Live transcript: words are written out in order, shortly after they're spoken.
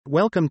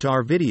Welcome to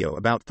our video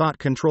about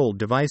thought-controlled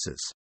devices.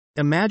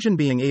 Imagine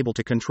being able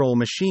to control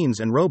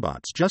machines and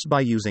robots just by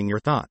using your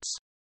thoughts.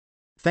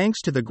 Thanks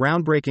to the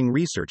groundbreaking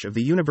research of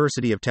the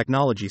University of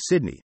Technology,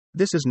 Sydney,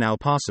 this is now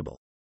possible.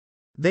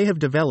 They have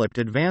developed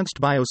advanced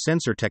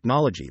biosensor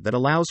technology that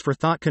allows for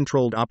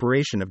thought-controlled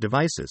operation of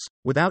devices,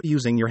 without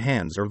using your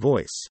hands or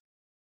voice.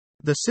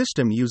 The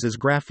system uses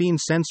graphene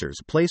sensors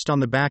placed on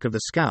the back of the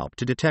scalp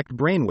to detect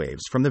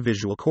brainwaves from the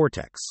visual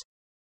cortex.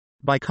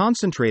 By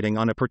concentrating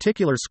on a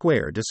particular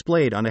square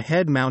displayed on a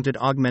head-mounted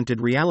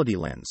augmented reality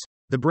lens,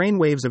 the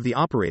brainwaves of the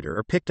operator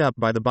are picked up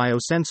by the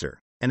biosensor,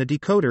 and a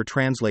decoder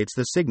translates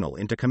the signal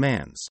into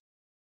commands.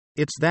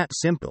 It's that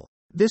simple.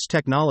 This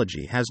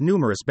technology has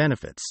numerous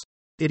benefits.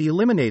 It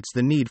eliminates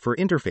the need for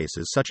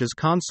interfaces such as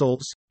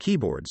consoles,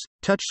 keyboards,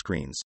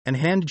 touchscreens, and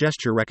hand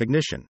gesture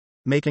recognition,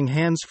 making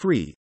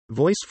hands-free,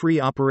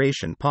 voice-free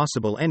operation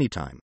possible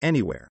anytime,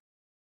 anywhere.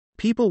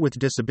 People with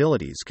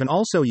disabilities can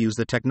also use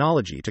the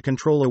technology to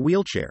control a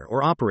wheelchair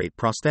or operate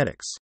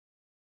prosthetics.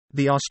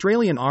 The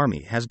Australian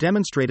Army has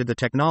demonstrated the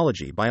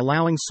technology by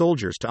allowing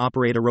soldiers to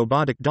operate a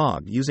robotic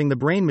dog using the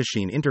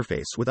brain-machine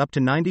interface with up to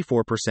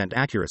 94%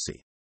 accuracy.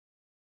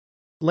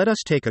 Let us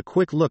take a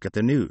quick look at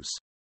the news.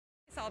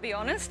 I'll be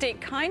honest, it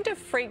kind of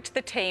freaked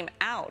the team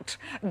out.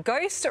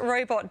 Ghost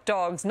robot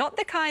dogs, not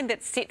the kind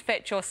that sit,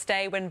 fetch or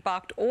stay when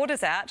barked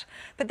orders out,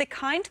 but the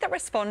kind that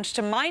respond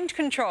to mind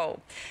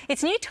control.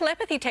 It's new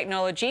telepathy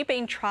technology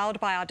being trialled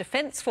by our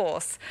Defence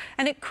Force,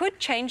 and it could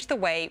change the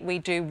way we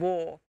do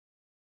war.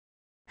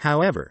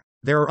 However,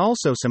 there are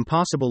also some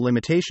possible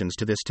limitations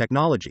to this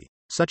technology,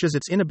 such as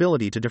its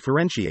inability to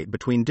differentiate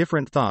between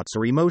different thoughts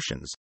or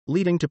emotions,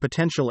 leading to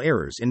potential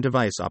errors in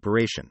device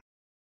operation.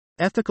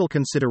 Ethical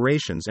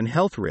considerations and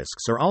health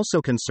risks are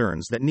also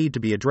concerns that need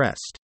to be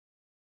addressed.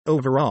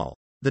 Overall,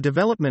 the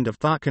development of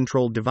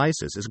thought-controlled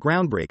devices is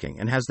groundbreaking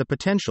and has the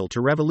potential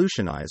to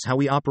revolutionize how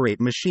we operate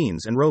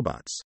machines and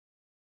robots.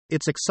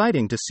 It's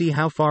exciting to see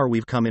how far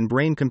we've come in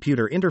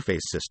brain-computer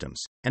interface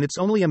systems, and it's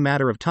only a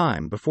matter of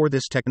time before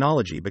this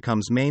technology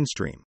becomes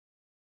mainstream.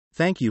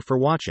 Thank you for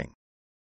watching.